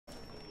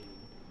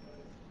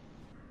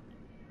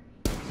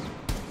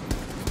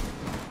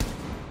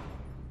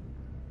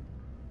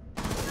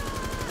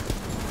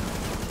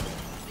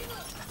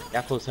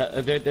That fool's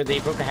they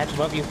broke a hatch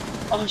above you.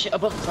 Oh shit,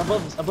 above us,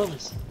 above us, above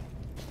us.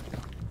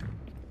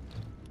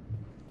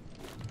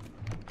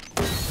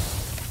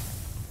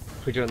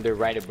 Put you on the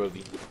right above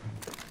you.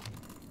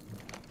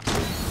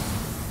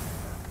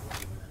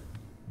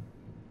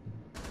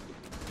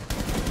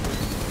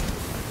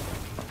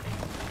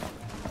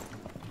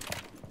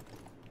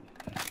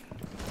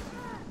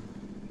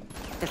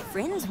 The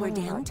friends were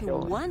down to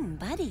one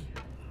buddy.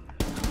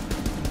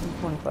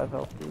 25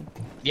 health, dude.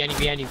 Behind you,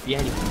 behind you,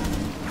 behind you.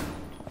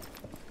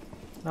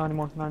 Not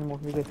anymore, not anymore.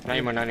 You're good. Not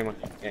anymore, not anymore.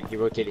 Yeah, he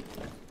rotated.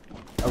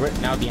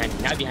 Now behind you,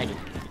 now behind you.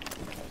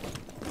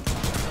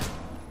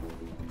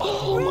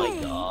 Oh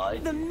my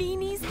god. The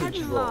meanies had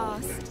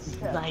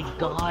lost. My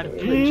god.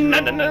 No,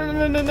 no, no,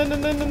 no, no, no, no,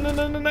 no, no,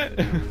 no, no, no.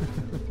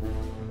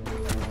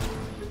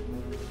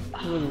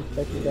 I really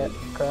expected that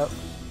crap.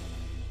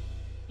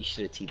 You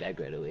should have teabagged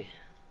right away.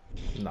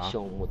 Nah,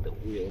 Show them what the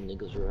real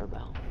niggas are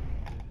about.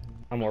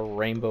 I'm a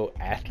rainbow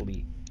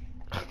athlete.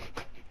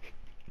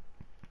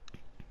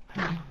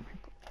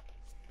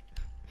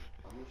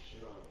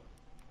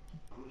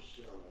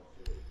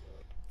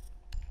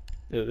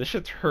 Dude, this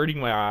shit's hurting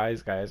my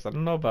eyes, guys. I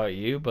don't know about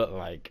you, but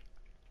like,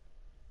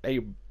 they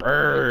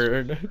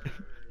burn.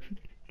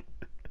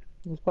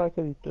 It's probably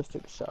because he just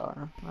took a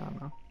shower. I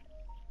don't know.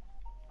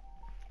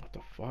 What the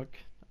fuck?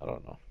 I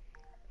don't know.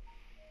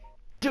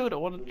 Dude, I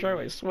want to try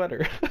my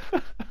sweater.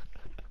 I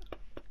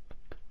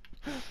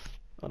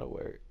want to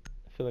wear it.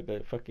 I feel like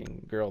a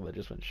fucking girl that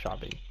just went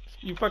shopping.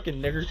 You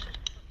fucking nigger.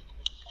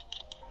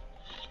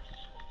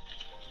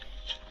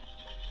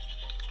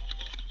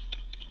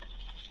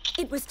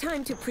 It was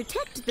time to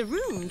protect the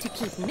room to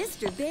keep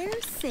Mr. Bear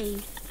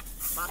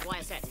safe. Mark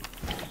wire set.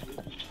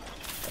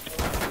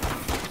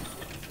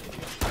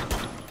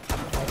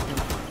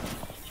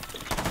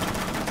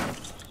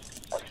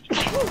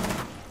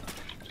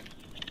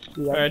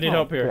 Dude, Alright, I need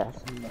help here.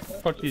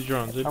 press. Fuck these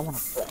drones, dude. I want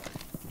to press.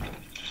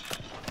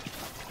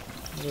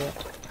 Yeah.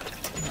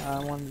 Nah,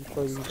 I want to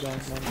play these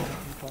guys. Man.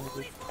 I'm trying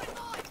to do.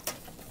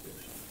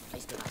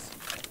 Place device.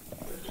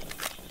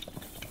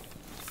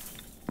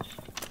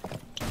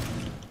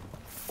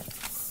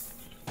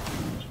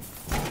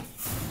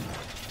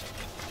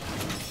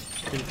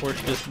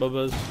 Reinforce this,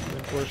 Bubbas.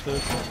 Reinforce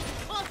this.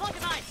 Full point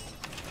device.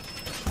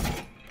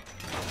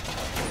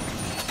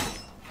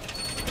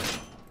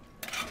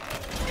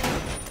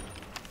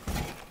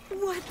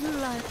 What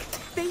luck!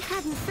 They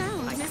hadn't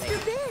found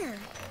Mr. Bear.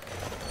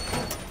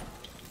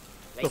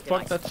 The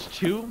fuck, that's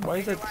two? Why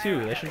is that two?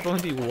 That should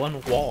only be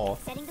one wall.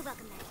 Setting the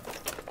welcome mat.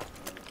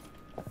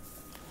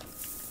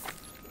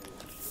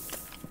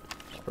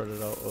 Spread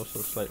it out also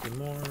slightly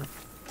more.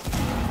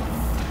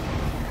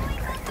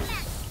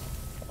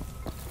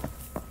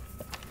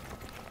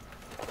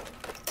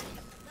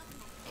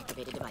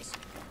 Activated device.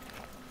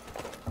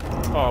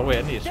 Oh wait,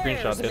 I need a There's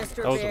screenshot this. Mr.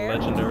 That was a Bear,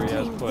 legendary ass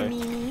tamed the play.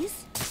 meanies.